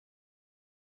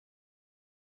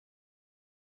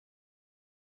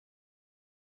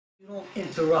You don't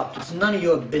interrupt. It's none of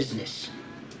your business.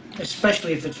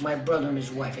 Especially if it's my brother and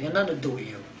his wife. I got nothing to do with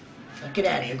you. Now get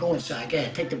out of here. Go inside. Get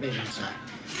out. Take the baby inside.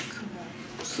 Come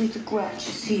on. Sleep the grouch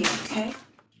is here, okay?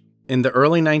 In the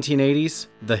early 1980s,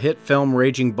 the hit film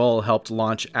Raging Bull helped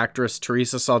launch actress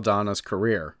Teresa Saldana's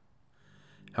career.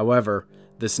 However,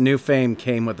 this new fame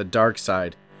came with a dark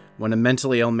side when a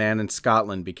mentally ill man in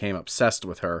Scotland became obsessed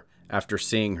with her after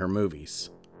seeing her movies.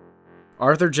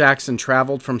 Arthur Jackson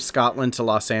traveled from Scotland to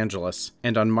Los Angeles,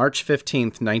 and on March 15,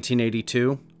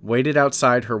 1982, waited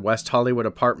outside her West Hollywood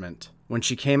apartment. When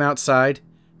she came outside,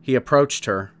 he approached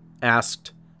her,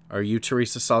 asked, "Are you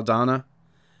Teresa Saldana?"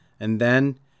 and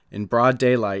then, in broad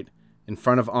daylight, in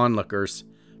front of onlookers,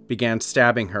 began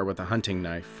stabbing her with a hunting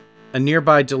knife. A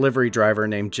nearby delivery driver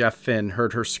named Jeff Finn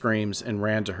heard her screams and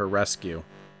ran to her rescue.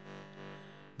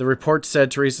 The report said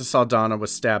Teresa Saldana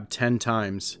was stabbed 10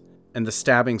 times, and the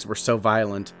stabbings were so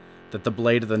violent that the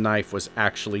blade of the knife was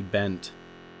actually bent.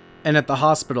 And at the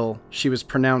hospital, she was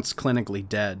pronounced clinically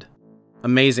dead.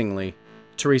 Amazingly,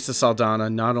 Teresa Saldana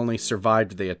not only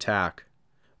survived the attack,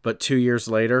 but 2 years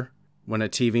later, when a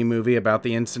TV movie about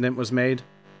the incident was made,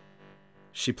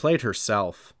 she played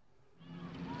herself.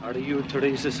 Are you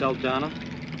Teresa Saldana?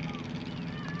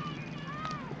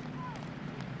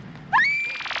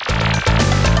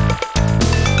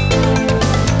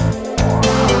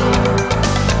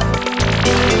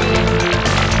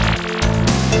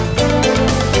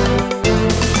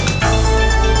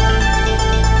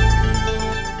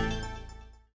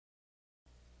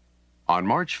 On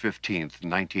March 15,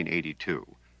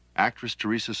 1982, actress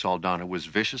Teresa Saldana was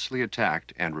viciously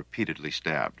attacked and repeatedly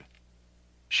stabbed.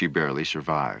 She barely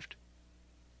survived.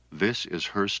 This is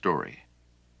her story.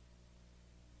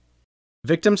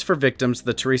 Victims for Victims,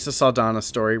 the Teresa Saldana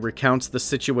story recounts the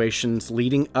situations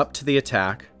leading up to the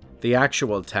attack, the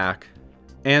actual attack,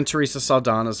 and Teresa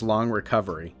Saldana's long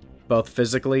recovery, both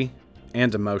physically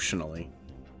and emotionally.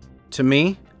 To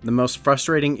me, the most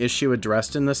frustrating issue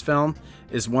addressed in this film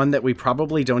is one that we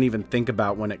probably don't even think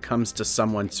about when it comes to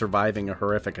someone surviving a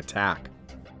horrific attack: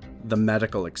 the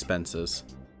medical expenses.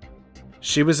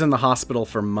 She was in the hospital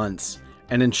for months,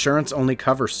 and insurance only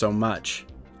covers so much.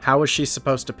 How is she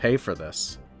supposed to pay for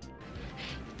this?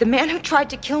 The man who tried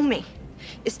to kill me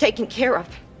is taken care of.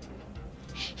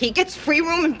 He gets free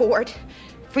room and board,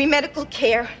 free medical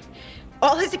care.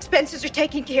 All his expenses are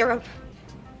taken care of.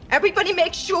 Everybody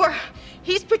makes sure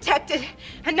he's protected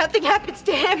and nothing happens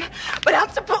to him. But I'm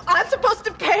supposed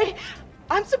to pay.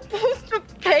 I'm supposed to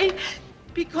pay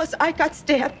because I got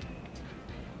stabbed.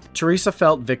 Teresa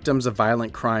felt victims of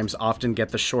violent crimes often get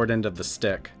the short end of the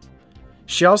stick.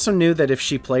 She also knew that if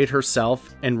she played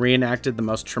herself and reenacted the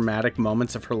most traumatic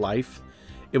moments of her life,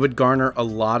 it would garner a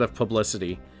lot of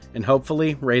publicity and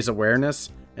hopefully raise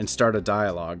awareness and start a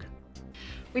dialogue.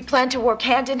 We plan to work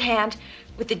hand in hand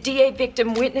with the DA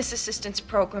Victim Witness Assistance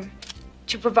Program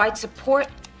to provide support,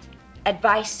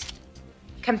 advice,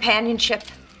 companionship,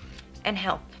 and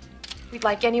help. We'd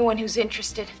like anyone who's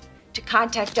interested to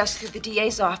contact us through the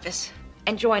DA's office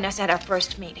and join us at our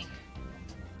first meeting.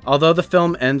 Although the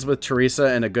film ends with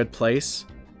Teresa in a good place,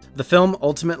 the film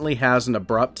ultimately has an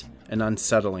abrupt and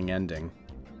unsettling ending.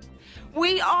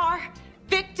 We are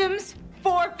victims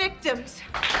for victims.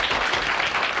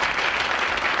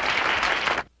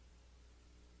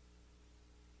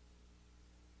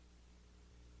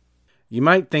 You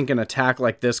might think an attack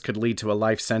like this could lead to a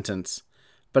life sentence,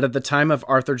 but at the time of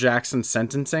Arthur Jackson's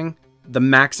sentencing, the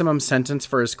maximum sentence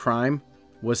for his crime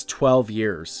was 12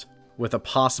 years, with a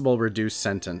possible reduced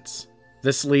sentence.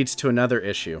 This leads to another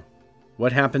issue.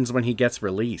 What happens when he gets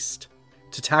released?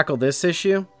 To tackle this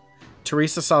issue,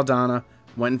 Teresa Saldana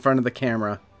went in front of the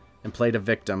camera and played a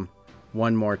victim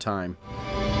one more time.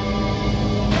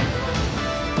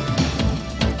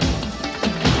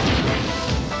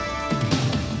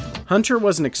 Hunter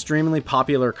was an extremely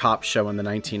popular cop show in the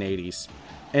 1980s,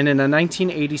 and in a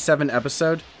 1987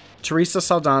 episode, Teresa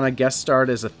Saldana guest starred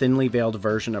as a thinly veiled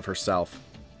version of herself.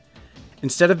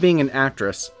 Instead of being an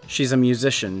actress, she's a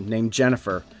musician named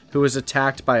Jennifer who was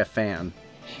attacked by a fan.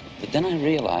 But then I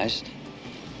realized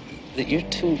that you're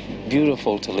too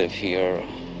beautiful to live here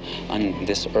on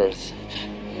this earth,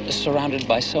 surrounded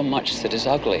by so much that is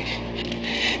ugly.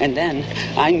 And then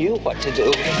I knew what to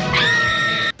do.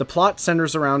 The plot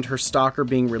centers around her stalker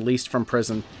being released from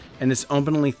prison and is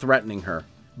openly threatening her.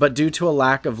 But due to a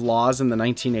lack of laws in the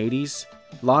 1980s,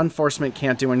 law enforcement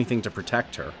can't do anything to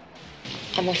protect her.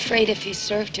 I'm afraid if he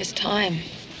served his time,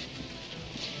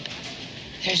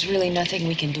 there's really nothing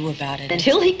we can do about it.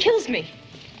 Until he kills me.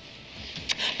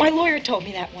 My lawyer told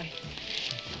me that one.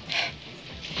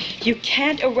 You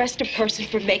can't arrest a person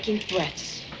for making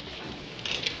threats.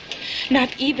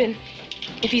 Not even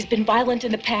if he's been violent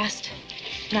in the past.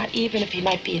 Not even if he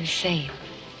might be insane.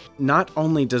 Not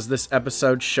only does this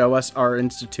episode show us our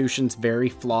institution's very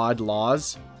flawed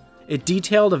laws, it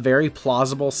detailed a very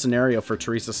plausible scenario for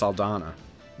Teresa Saldana.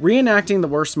 Reenacting the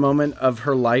worst moment of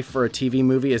her life for a TV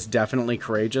movie is definitely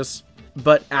courageous,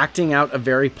 but acting out a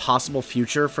very possible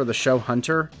future for the show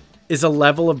Hunter is a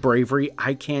level of bravery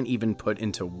I can't even put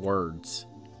into words.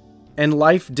 And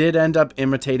life did end up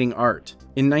imitating art.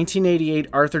 In 1988,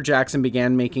 Arthur Jackson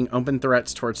began making open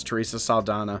threats towards Teresa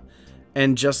Saldana,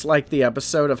 and just like the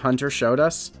episode of Hunter showed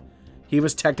us, he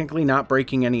was technically not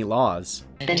breaking any laws.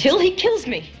 Until he kills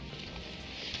me.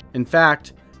 In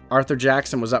fact, Arthur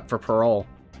Jackson was up for parole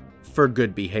for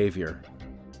good behavior.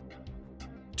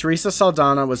 Teresa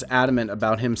Saldana was adamant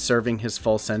about him serving his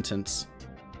full sentence.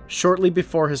 Shortly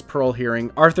before his parole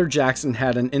hearing, Arthur Jackson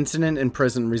had an incident in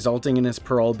prison resulting in his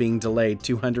parole being delayed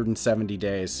 270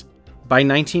 days. By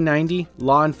 1990,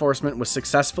 law enforcement was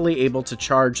successfully able to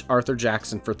charge Arthur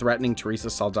Jackson for threatening Teresa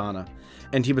Saldana,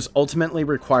 and he was ultimately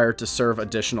required to serve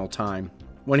additional time.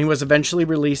 When he was eventually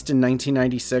released in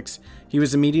 1996, he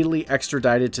was immediately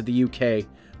extradited to the UK,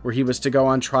 where he was to go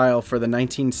on trial for the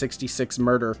 1966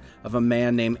 murder of a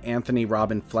man named Anthony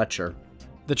Robin Fletcher.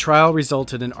 The trial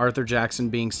resulted in Arthur Jackson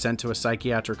being sent to a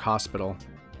psychiatric hospital.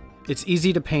 It's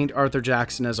easy to paint Arthur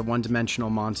Jackson as a one-dimensional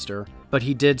monster, but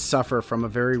he did suffer from a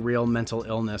very real mental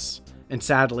illness, and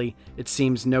sadly, it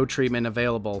seems no treatment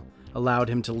available allowed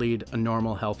him to lead a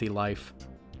normal, healthy life.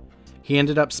 He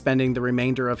ended up spending the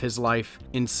remainder of his life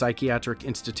in psychiatric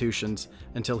institutions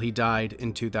until he died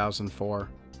in 2004.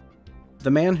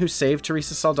 The man who saved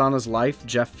Teresa Saldana's life,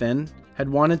 Jeff Finn, had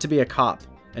wanted to be a cop,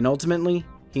 and ultimately,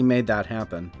 he made that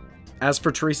happen. As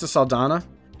for Teresa Saldana,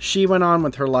 she went on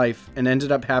with her life and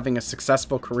ended up having a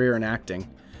successful career in acting,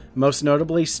 most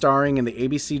notably starring in the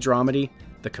ABC dramedy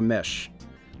The Commish,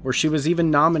 where she was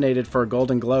even nominated for a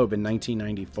Golden Globe in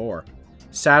 1994.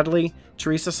 Sadly,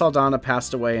 Teresa Saldana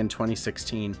passed away in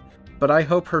 2016, but I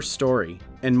hope her story,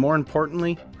 and more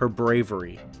importantly, her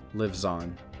bravery, lives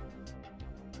on.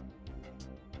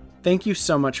 Thank you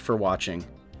so much for watching.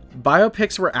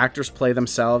 Biopics where actors play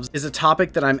themselves is a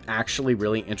topic that I'm actually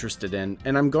really interested in,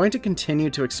 and I'm going to continue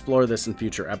to explore this in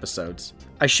future episodes.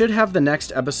 I should have the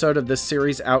next episode of this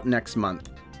series out next month,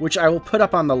 which I will put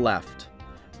up on the left.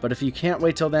 But if you can't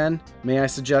wait till then, may I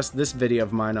suggest this video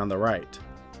of mine on the right.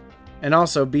 And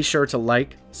also be sure to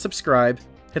like, subscribe,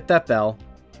 hit that bell,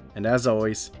 and as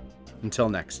always, until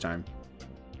next time.